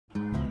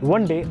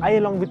One day, I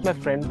along with my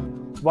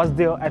friend was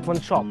there at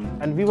one shop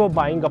and we were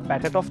buying a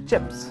packet of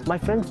chips. My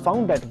friend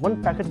found that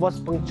one packet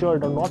was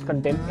punctured or not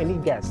contain any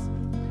gas.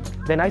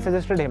 Then I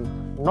suggested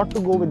him not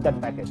to go with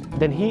that packet.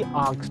 Then he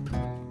asked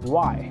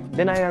why.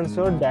 Then I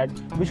answered that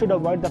we should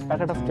avoid the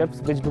packet of chips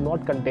which do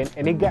not contain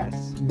any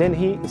gas. Then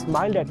he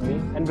smiled at me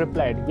and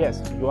replied,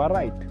 yes, you are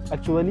right.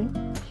 Actually,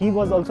 he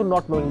was also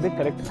not knowing the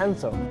correct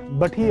answer.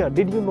 But here,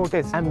 did you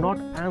notice I am not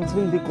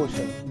answering the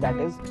question, that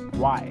is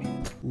why.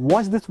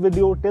 Watch this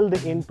video till the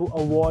end to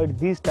avoid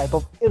these type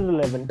of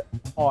irrelevant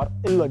or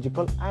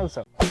illogical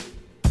answer.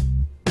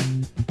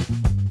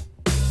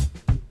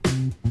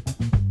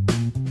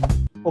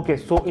 Okay,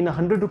 so in a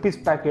 100 rupees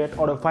packet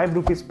or a 5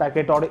 rupees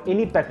packet or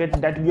any packet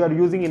that we are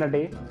using in a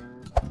day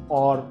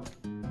or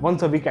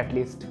once a week at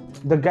least,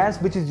 the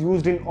gas which is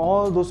used in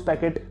all those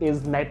packets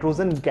is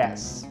nitrogen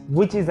gas,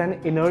 which is an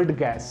inert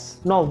gas.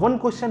 Now one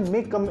question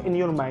may come in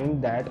your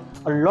mind that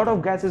a lot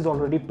of gas is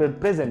already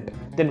present,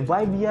 then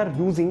why we are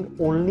using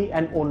only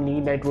and only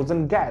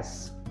nitrogen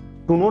gas?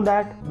 To know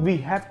that, we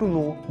have to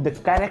know the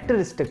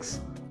characteristics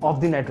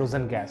of the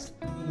nitrogen gas.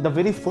 The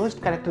very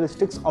first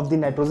characteristics of the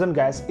nitrogen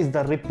gas is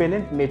the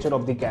repellent nature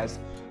of the gas,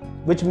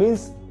 which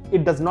means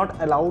it does not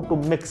allow to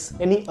mix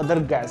any other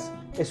gas,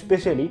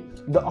 especially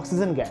the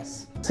oxygen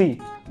gas.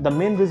 See, the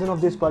main reason of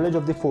the spoilage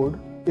of the food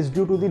is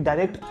due to the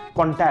direct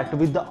contact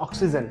with the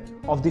oxygen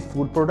of the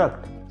food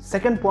product.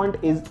 Second point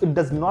is it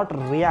does not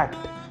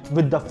react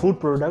with the food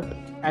product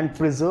and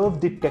preserve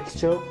the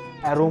texture,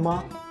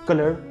 aroma,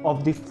 color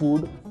of the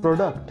food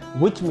product,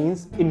 which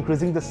means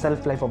increasing the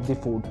shelf life of the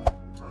food.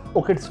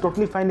 Okay, it's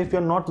totally fine if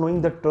you're not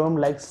knowing the term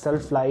like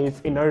shelf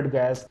life, inert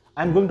gas.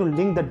 I'm going to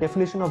link the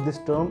definition of this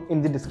term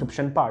in the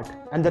description part.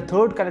 And the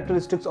third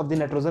characteristics of the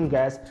nitrogen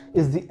gas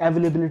is the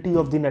availability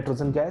of the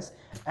nitrogen gas,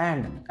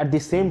 and at the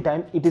same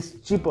time it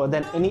is cheaper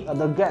than any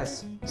other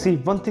gas. See,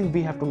 one thing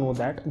we have to know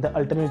that the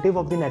alternative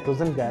of the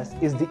nitrogen gas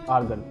is the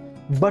argon,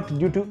 but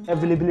due to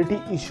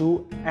availability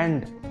issue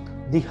and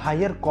the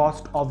higher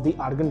cost of the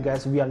argon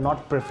gas, we are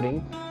not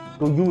preferring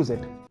to use it.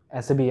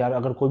 ऐसे भी यार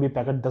अगर कोई भी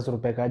packet 10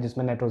 रुपए का है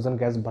जिसमें नाइट्रोजन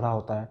गैस भरा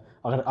होता है,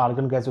 अगर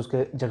आर्गन गैस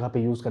उसके जगह पे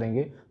यूज़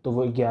करेंगे तो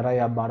वो 11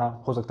 या 12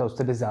 हो सकता है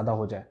उससे भी ज़्यादा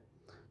हो जाए.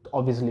 तो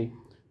obviously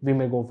we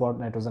may go for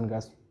nitrogen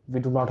gas. We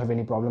do not have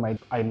any problem.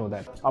 I know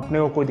that. अपने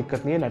को कोई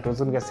दिक्कत नहीं है,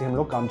 नाइट्रोजन गैस से हम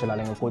लोग काम चला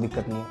लेंगे, कोई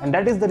दिक्कत नहीं है. And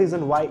that is the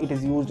reason why it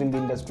is used in the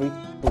industry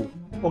to.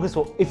 Okay,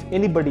 so if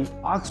anybody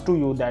asks to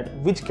you that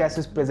which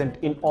gas is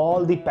present in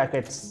all the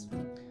packets,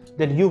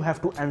 then you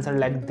have to answer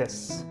like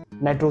this.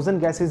 Nitrogen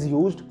gas is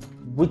used,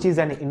 which is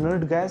an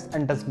inert gas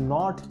and does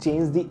not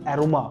change the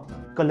aroma,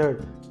 color,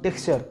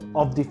 texture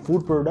of the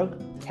food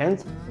product,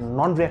 hence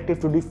non-reactive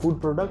to the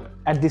food product,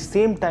 at the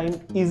same time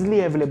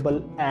easily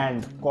available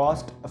and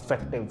cost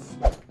effective.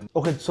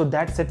 Okay, so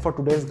that's it for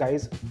today's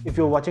guys. If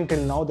you're watching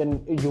till now, then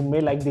you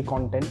may like the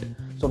content,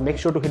 so make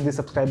sure to hit the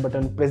subscribe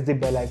button, press the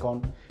bell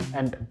icon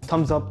and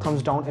thumbs up,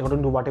 thumbs down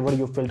according to whatever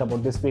you felt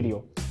about this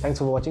video. Thanks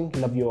for watching.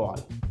 Love you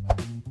all.